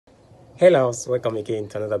Hello, welcome again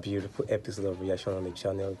to another beautiful episode of Reaction on the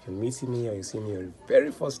channel. If you're meeting me or you see me for the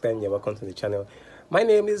very first time, you're welcome to the channel. My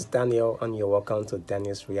name is Daniel and you're welcome to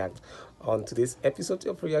Daniel's React. On today's episode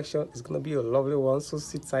of Reaction, it's going to be a lovely one, so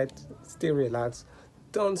sit tight, stay relaxed,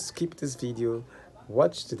 don't skip this video,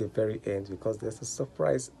 watch to the very end because there's a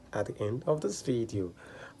surprise at the end of this video.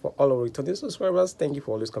 For all our returning subscribers, thank you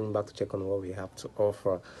for always coming back to check on what we have to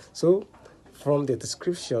offer. So, from the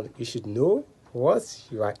description, you should know what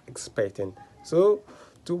you are expecting. So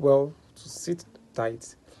do well to sit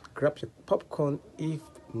tight, grab your popcorn if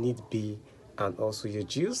need be, and also your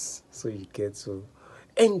juice so you get to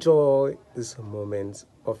enjoy this moment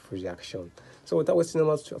of reaction. So without wasting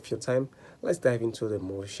much of your time, let's dive into the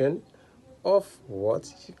motion of what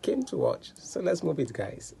you came to watch. So let's move it,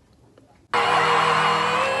 guys.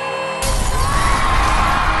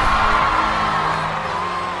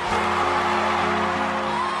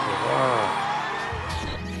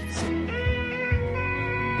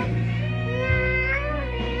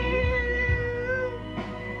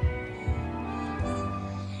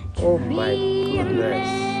 Oh my goodness.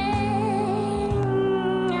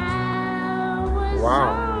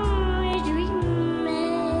 Wow.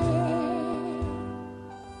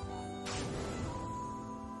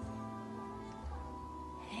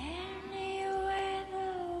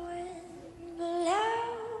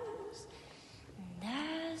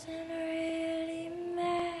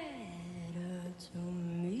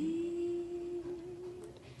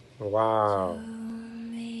 Wow.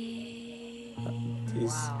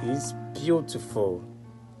 This is beautiful.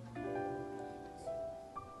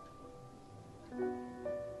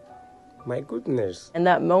 My goodness. And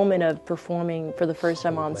that moment of performing for the first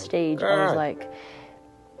time on stage, God. I was like,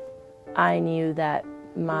 I knew that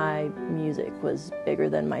my music was bigger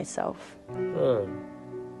than myself.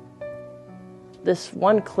 This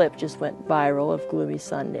one clip just went viral of Gloomy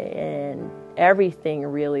Sunday, and everything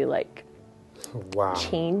really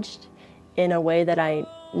changed in a way that I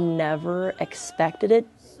never expected it.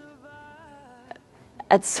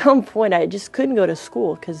 At some point, I just couldn't go to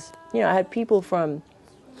school because, I had people from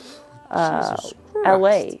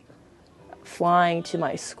LA flying to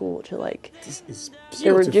my school to this is beautiful.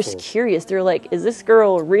 They were just curious. They were like, is this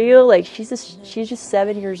girl real? Like, she's just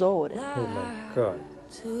 7 years old. Oh my God.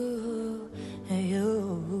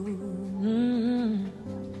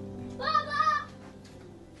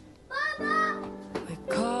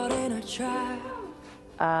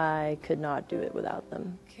 I could not do it without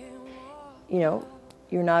them. You're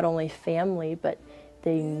not only family, but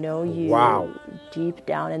they know you deep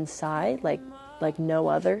down inside like no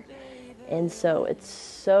other. And so it's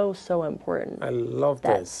so important. I love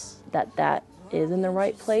this. That is in the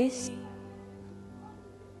right place.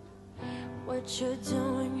 What you're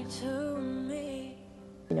doing to me.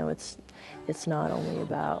 It's not only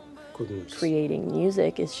about Goodness. creating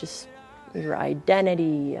music, it's just your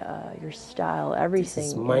identity, your style, everything.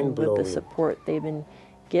 This is mind-blowing. With the support they've been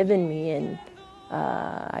giving me, and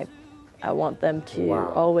I want them to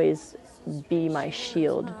always be my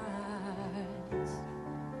shield.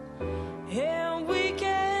 And we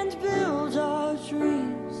can't build our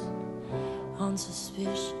dreams on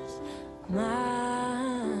suspicious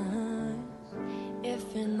minds.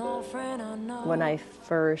 If an old friend I know. When I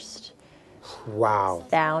first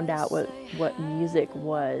found out what music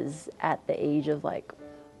was at the age of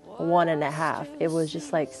 1.5, it was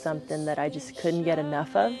just something that I just couldn't get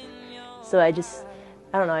enough of. So I don't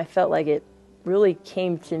know, I felt like it really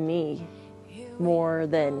came to me more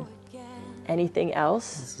than anything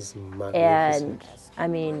else. This is magnificent.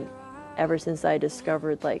 And ever since I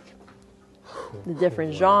discovered the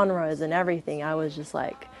different genres and everything, I was just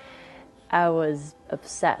I was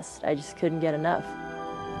obsessed. I just couldn't get enough.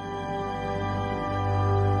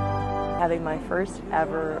 Having my first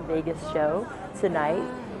ever Vegas show tonight,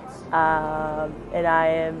 and I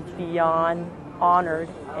am beyond honored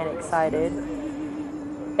and excited.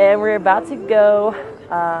 And we're about to go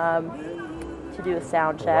to do a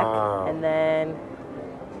sound check, and then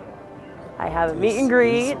I have a meet and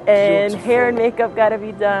greet, and hair and makeup got to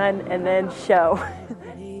be done, and then show.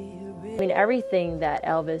 Everything that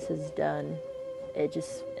Elvis has done, it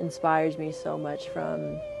just inspires me so much,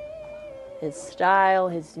 from his style,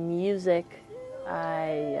 his music.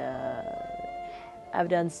 I've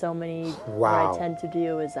done so many. What I tend to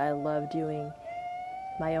do is I love doing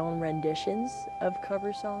my own renditions of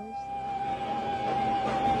cover songs.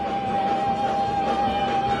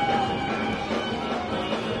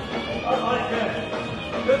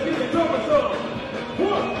 This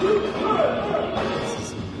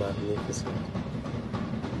is magnificent.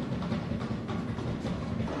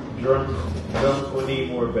 Drums will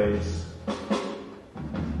need more bass.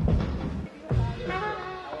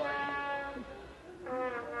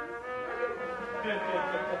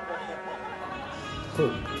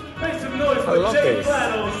 Make some noise I for love Jay this.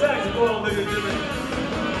 Platt on saxophone, ladies and gentlemen.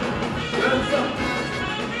 That's up.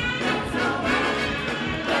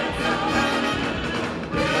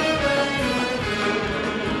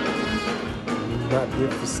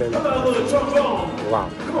 Magnificent. How about a little trombone? Wow.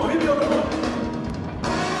 Come on, hit me on the horn.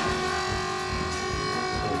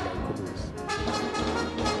 Oh my goodness.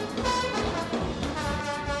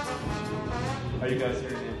 How you guys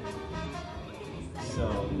hearing it? So.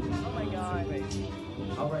 Oh my god.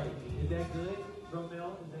 All right. Is that good?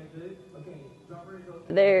 Romeo, is that good? Okay. Drummer is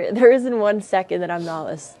okay. There isn't 1 second that I'm not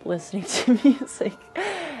listening to music,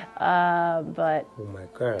 but Oh my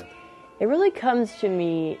god. it really comes to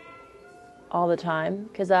me all the time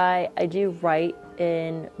because I do write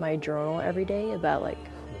in my journal every day about like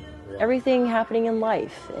everything happening in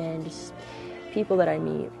life and just people that I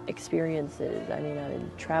meet, experiences. I mean, I've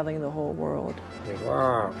been traveling the whole world.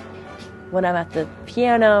 Wow. When I'm at the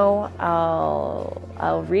piano,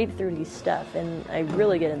 I'll read through these stuff and I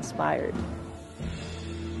really get inspired.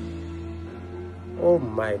 Oh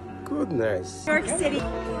my goodness. New York City.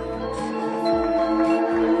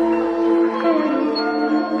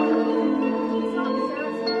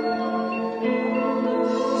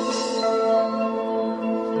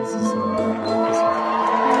 This is magnificent.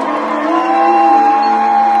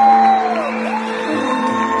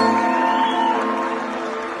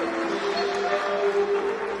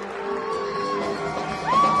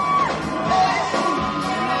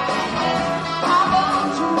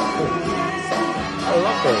 I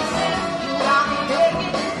love this.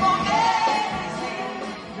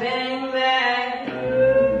 Bang, bang.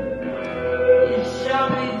 You shut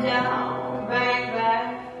me down. Bang,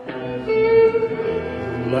 bang.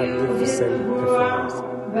 Magnificent performance.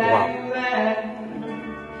 Wow. Bang, bang.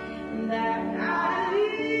 That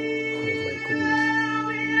Oh my goodness.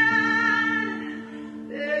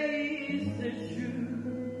 is the truth.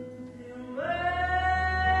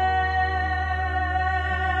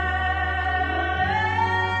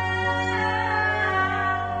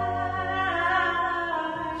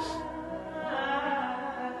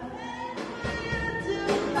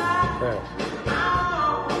 Yeah.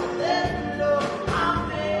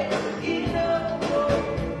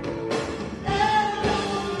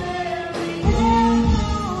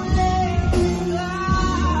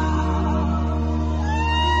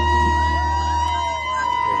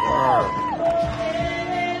 Wow.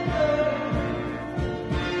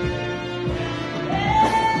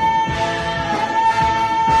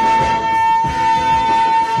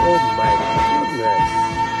 Oh my goodness.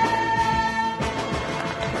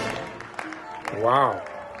 Wow.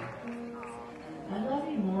 I love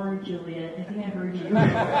you more, Juliet. I think I heard you.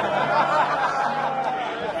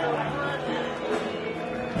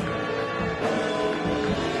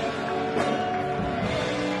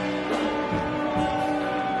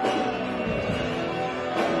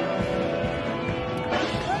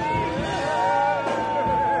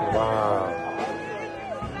 Wow.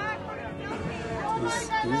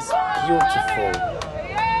 It's beautiful.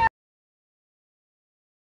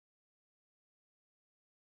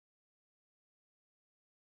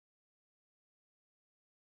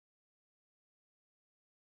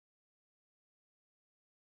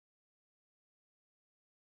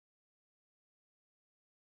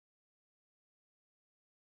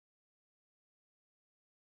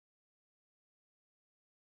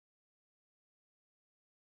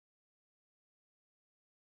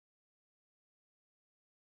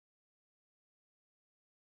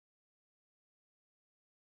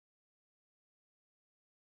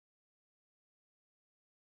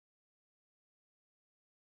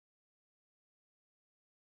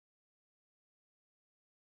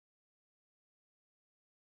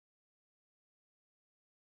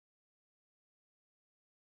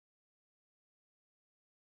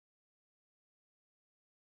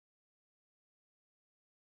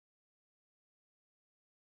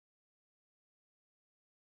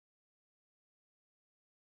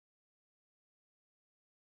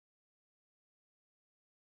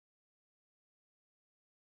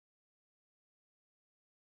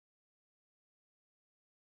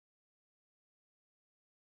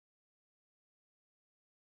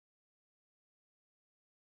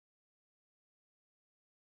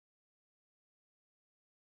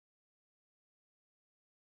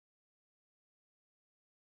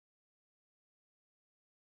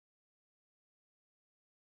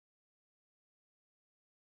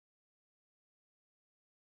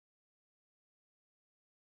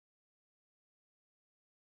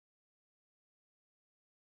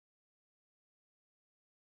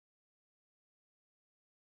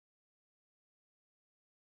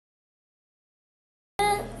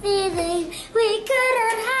 Feeling we could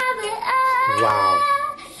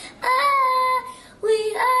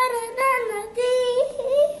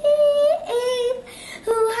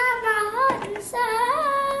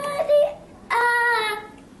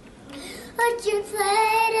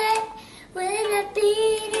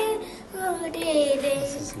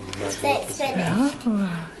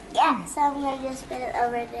it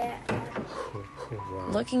over there. Wow.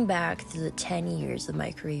 Looking back to the 10 years of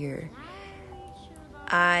my career,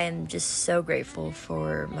 I'm just so grateful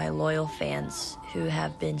for my loyal fans who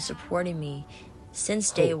have been supporting me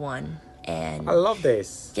since day one and I love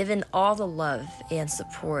this. given all the love and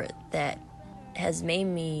support that has made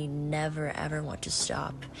me never ever want to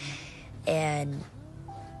stop. And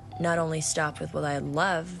not only stop with what I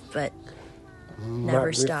love, but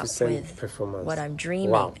never stop Magnificent with performance. what I'm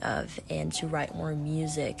dreaming Wow. of, and to write more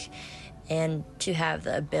music and to have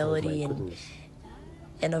the Oh my ability goodness.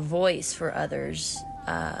 and a voice for others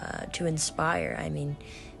to inspire. I mean,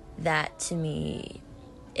 that to me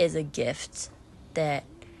is a gift that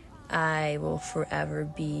I will forever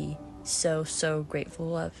be so, so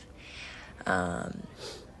grateful of.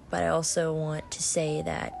 But I also want to say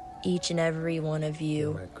that each and every one of Oh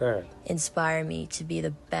you my God. inspire me to be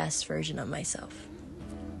the best version of myself.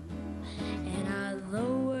 And are the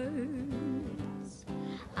words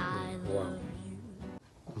I Wow. love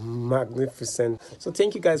you. Magnificent. So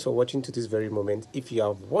thank you guys for watching to this very moment. If you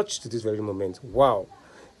have watched to this very moment, wow,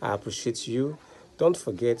 I appreciate you. Don't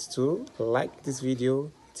forget to like this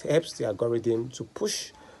video. It helps the algorithm to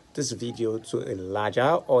push this video to a larger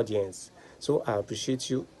audience. So I appreciate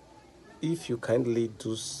you if you kindly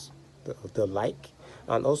do the like,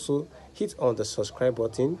 and also hit on the subscribe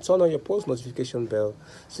button, turn on your post notification bell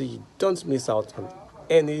so you don't miss out on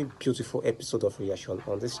any beautiful episode of reaction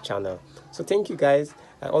on this channel. So thank you guys.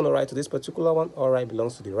 I own a right to this particular one. All right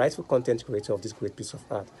belongs to the rightful content creator of this great piece of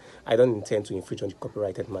art. I don't intend to infringe on the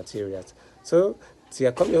copyrighted materials. So till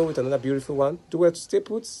I come here with another beautiful one, do well to stay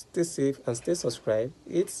put, stay safe, and stay subscribed.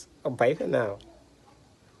 It's a bye for now.